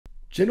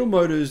General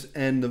Motors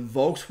and the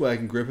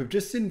Volkswagen Group have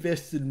just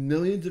invested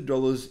millions of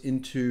dollars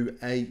into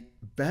a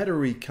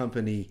battery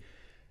company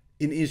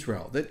in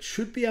Israel that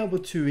should be able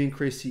to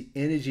increase the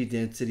energy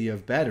density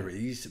of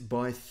batteries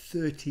by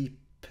 30%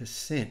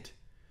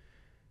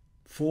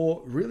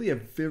 for really a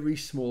very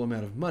small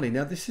amount of money.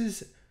 Now, this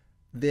is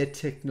their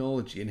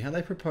technology and how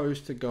they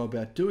propose to go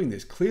about doing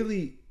this.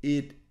 Clearly,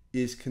 it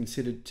is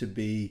considered to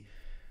be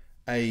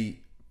a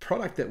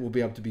product that will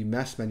be able to be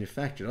mass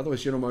manufactured.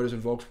 Otherwise, General Motors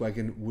and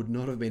Volkswagen would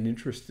not have been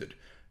interested.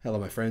 Hello,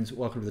 my friends.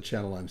 Welcome to the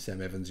channel. I'm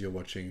Sam Evans. You're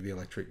watching the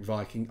Electric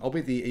Viking. I'll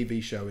be at the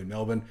EV show in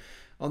Melbourne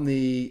on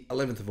the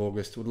 11th of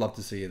August. Would love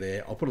to see you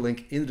there. I'll put a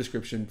link in the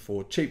description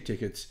for cheap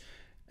tickets.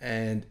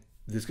 And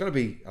there's going to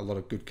be a lot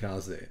of good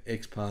cars there.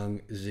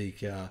 Xpeng,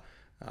 Zeekr,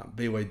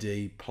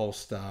 BYD,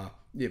 Polestar,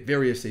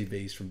 various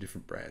EVs from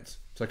different brands.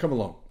 So come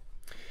along.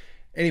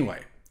 Anyway,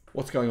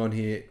 what's going on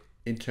here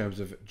in terms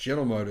of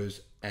General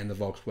Motors and the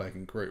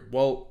Volkswagen Group?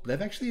 Well,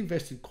 they've actually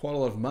invested quite a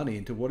lot of money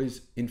into what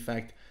is, in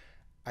fact,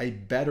 a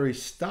battery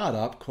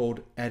startup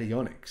called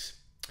Adionics.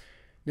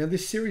 Now,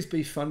 this Series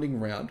B funding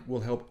round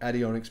will help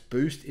Adionics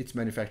boost its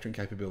manufacturing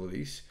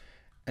capabilities,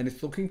 and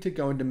it's looking to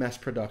go into mass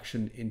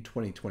production in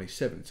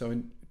 2027, so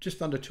in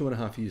just under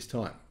 2.5 years'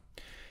 time.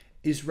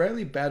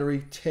 Israeli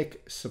battery tech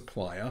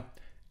supplier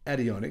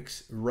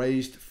Adionics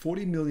raised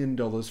 $40 million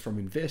from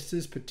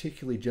investors,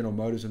 particularly General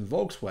Motors and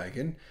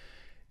Volkswagen,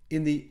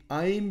 in the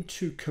aim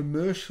to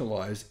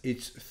commercialize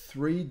its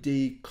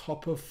 3D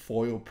copper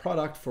foil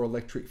product for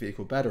electric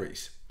vehicle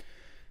batteries.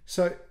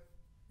 So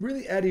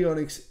really,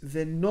 Adionics,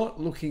 they're not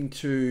looking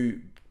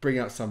to bring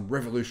out some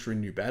revolutionary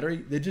new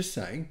battery. They're just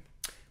saying,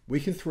 we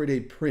can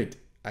 3D print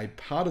a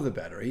part of the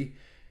battery,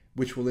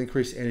 which will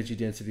increase energy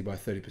density by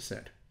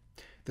 30%.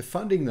 The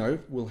funding, though,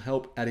 will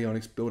help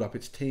Adionics build up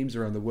its teams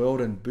around the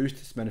world and boost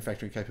its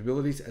manufacturing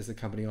capabilities as the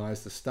company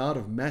eyes the start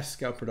of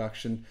mass-scale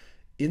production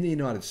in the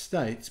United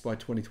States by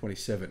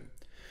 2027.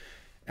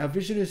 Our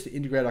vision is to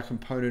integrate our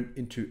component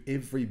into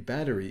every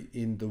battery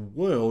in the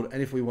world,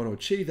 and if we want to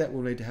achieve that,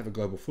 we'll need to have a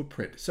global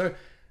footprint. So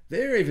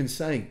they're even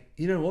saying,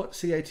 you know what,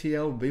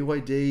 CATL,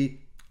 BYD,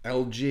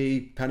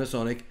 LG,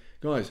 Panasonic,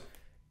 guys,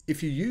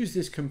 if you use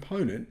this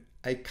component,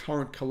 a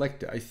current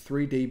collector, a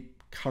 3D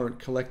current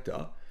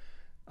collector,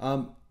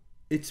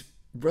 it's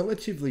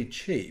relatively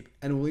cheap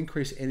and will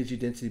increase energy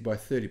density by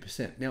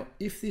 30%. Now,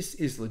 if this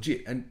is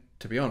legit, and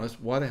to be honest,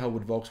 why the hell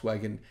would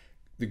Volkswagen,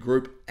 the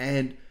group,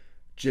 and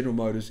General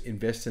Motors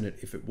invest in it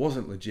if it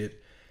wasn't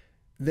legit?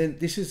 Then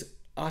this is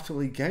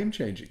utterly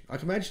game-changing. I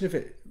can imagine if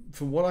it,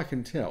 from what I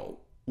can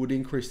tell, would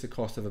increase the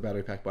cost of a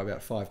battery pack by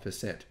about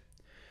 5%.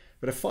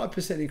 But a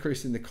 5%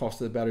 increase in the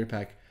cost of the battery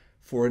pack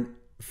for a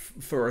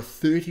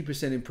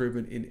 30%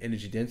 improvement in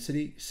energy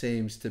density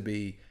seems to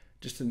be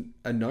just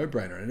a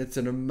no-brainer. And it's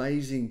an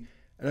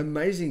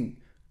amazing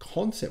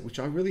concept, which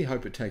I really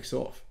hope it takes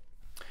off.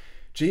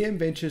 GM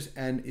Ventures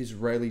and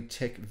Israeli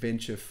tech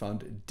venture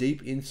fund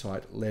Deep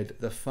Insight led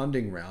the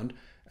funding round,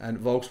 and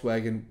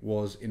Volkswagen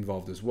was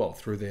involved as well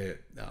through their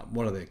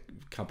one of their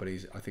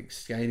companies, I think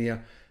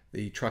Scania,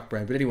 the truck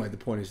brand. But anyway, the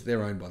point is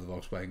they're owned by the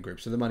Volkswagen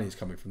Group, so the money is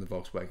coming from the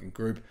Volkswagen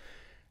Group.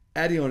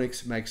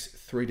 Adionics makes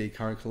 3D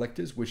current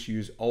collectors, which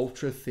use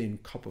ultra-thin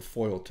copper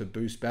foil to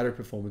boost battery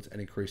performance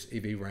and increase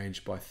EV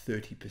range by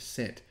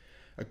 30%.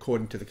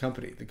 According to the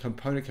company, the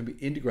component can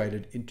be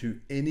integrated into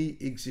any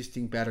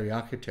existing battery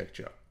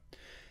architecture.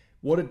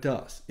 What it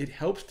does, it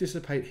helps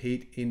dissipate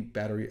heat in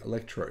battery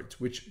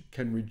electrodes, which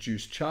can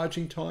reduce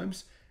charging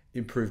times,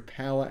 improve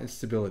power and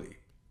stability.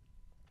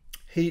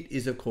 Heat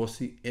is, of course,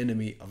 the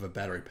enemy of a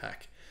battery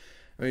pack.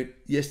 I mean,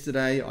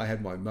 yesterday I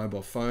had my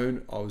mobile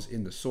phone, I was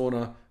in the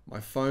sauna,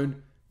 my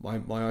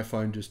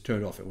iPhone just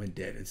turned off, it went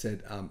dead. It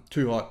said,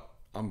 too hot,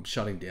 I'm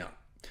shutting down.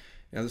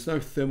 Now, there's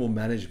no thermal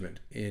management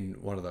in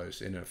one of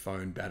those, in a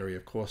phone battery,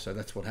 of course, so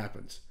that's what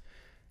happens.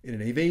 In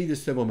an EV,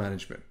 there's thermal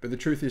management, but the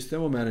truth is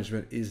thermal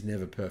management is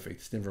never perfect.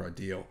 It's never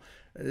ideal.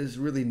 There's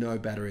really no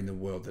battery in the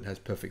world that has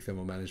perfect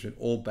thermal management.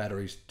 All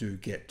batteries do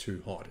get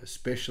too hot,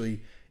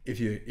 especially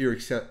if you're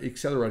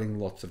accelerating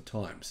lots of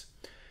times.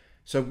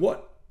 So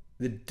what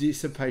the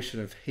dissipation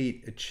of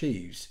heat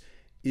achieves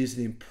is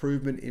an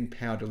improvement in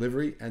power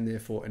delivery and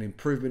therefore an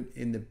improvement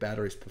in the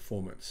battery's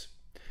performance.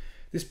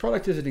 This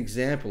product is an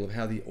example of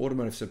how the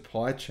automotive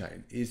supply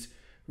chain is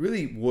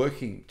really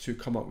working to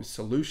come up with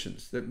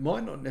solutions that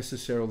might not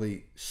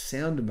necessarily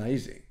sound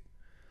amazing,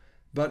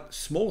 but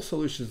small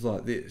solutions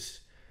like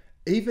this,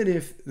 even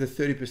if the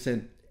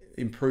 30%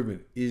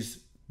 improvement is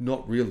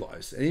not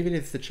realized, and even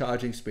if the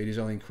charging speed is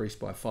only increased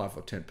by 5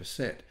 or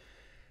 10%,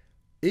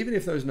 even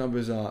if those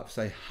numbers are,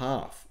 say,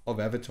 half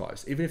of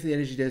advertised, even if the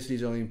energy density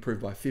is only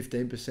improved by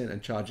 15%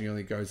 and charging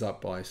only goes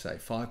up by, say,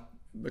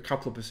 a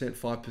couple of percent,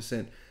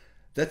 5%,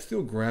 that's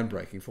still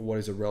groundbreaking for what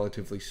is a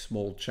relatively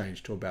small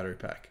change to a battery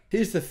pack.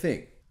 Here's the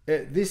thing.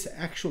 This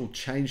actual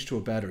change to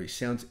a battery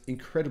sounds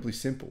incredibly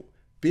simple.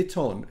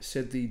 Biton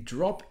said the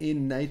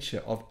drop-in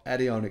nature of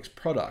Adionics'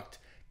 product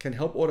can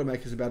help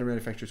automakers and battery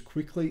manufacturers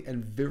quickly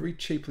and very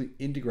cheaply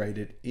integrate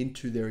it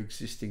into their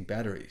existing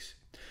batteries.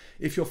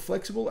 If you're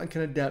flexible and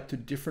can adapt to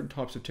different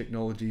types of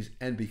technologies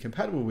and be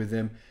compatible with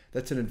them,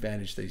 that's an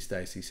advantage these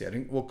days, he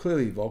said. Well,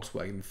 clearly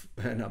Volkswagen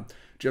and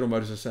General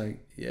Motors are saying,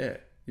 yeah,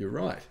 you're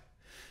right.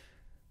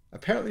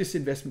 Apparently this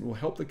investment will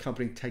help the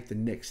company take the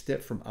next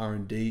step from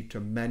R&D to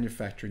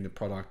manufacturing the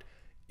product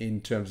in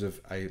terms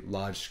of a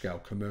large-scale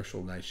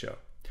commercial nature.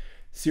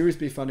 Series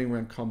B funding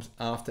round comes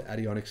after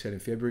Adionics said in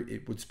February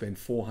it would spend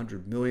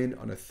 $400 million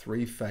on a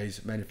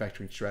 3-phase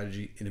manufacturing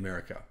strategy in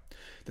America.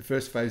 The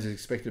first phase is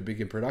expected to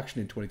begin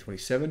production in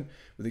 2027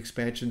 with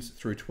expansions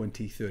through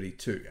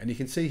 2032. And you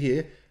can see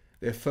here,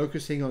 they're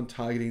focusing on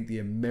targeting the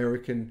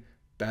American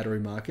battery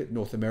market,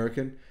 North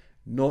American,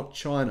 not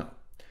China.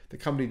 The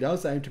company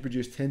does aim to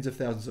produce tens of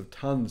thousands of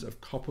tons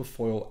of copper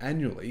foil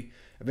annually,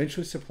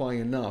 eventually supplying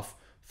enough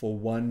for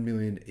 1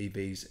 million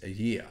EVs a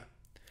year.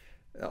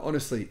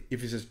 Honestly,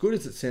 if it's as good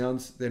as it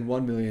sounds, then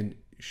 1 million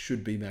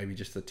should be maybe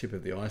just the tip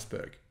of the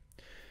iceberg.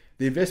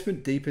 The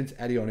investment deepens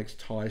Adionics'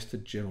 ties to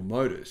General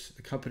Motors.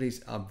 The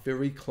companies are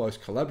very close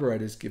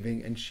collaborators,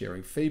 giving and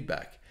sharing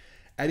feedback.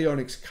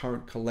 Adionics'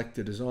 current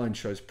collector design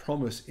shows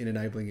promise in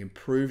enabling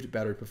improved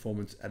battery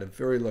performance at a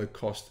very low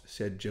cost,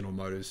 said General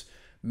Motors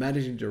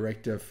Managing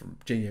Director from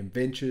GM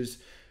Ventures.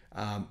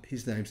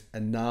 His name's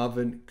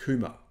Anarvan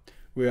Kumar.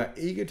 We are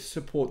eager to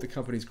support the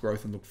company's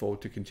growth and look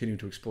forward to continuing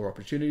to explore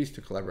opportunities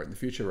to collaborate in the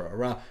future. Rah,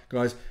 rah.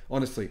 Guys,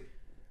 honestly,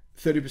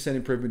 30%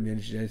 improvement in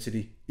energy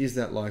density, is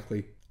that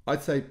likely?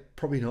 I'd say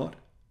probably not.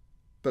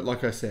 But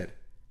like I said,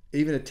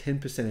 even a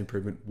 10%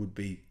 improvement would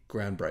be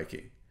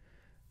groundbreaking.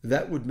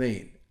 That would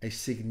mean a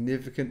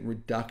significant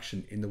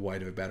reduction in the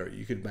weight of a battery.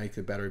 You could make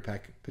the battery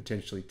pack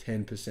potentially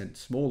 10%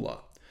 smaller.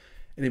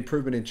 An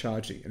improvement in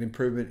charging, an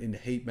improvement in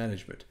heat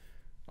management.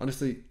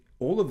 Honestly,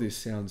 all of this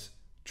sounds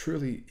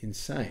truly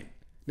insane.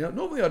 Now,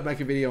 normally I'd make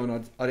a video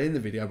and I'd end the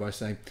video by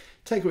saying,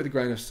 take it with a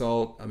grain of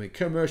salt. I mean,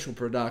 commercial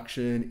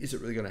production, is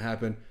it really going to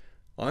happen?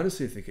 I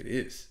honestly think it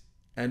is.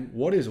 And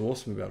what is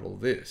awesome about all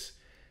this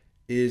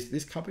is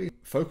this company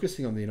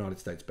focusing on the United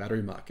States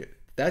battery market.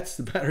 That's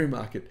the battery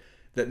market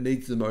that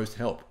needs the most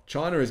help.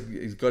 China has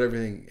got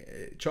everything.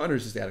 China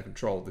is just out of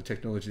control. The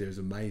technology there is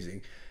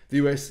amazing. The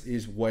US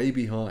is way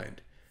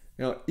behind.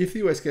 Now, if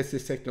the US gets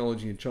this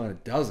technology and China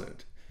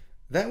doesn't,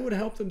 that would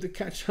help them to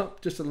catch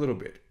up just a little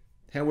bit.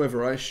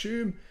 However, I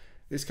assume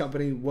this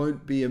company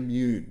won't be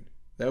immune.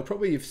 They'll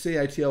probably, if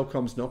CATL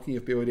comes knocking,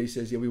 if BYD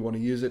says, yeah, we want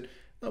to use it,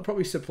 they'll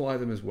probably supply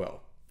them as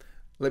well.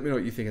 Let me know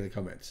what you think in the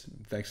comments.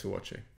 Thanks for watching.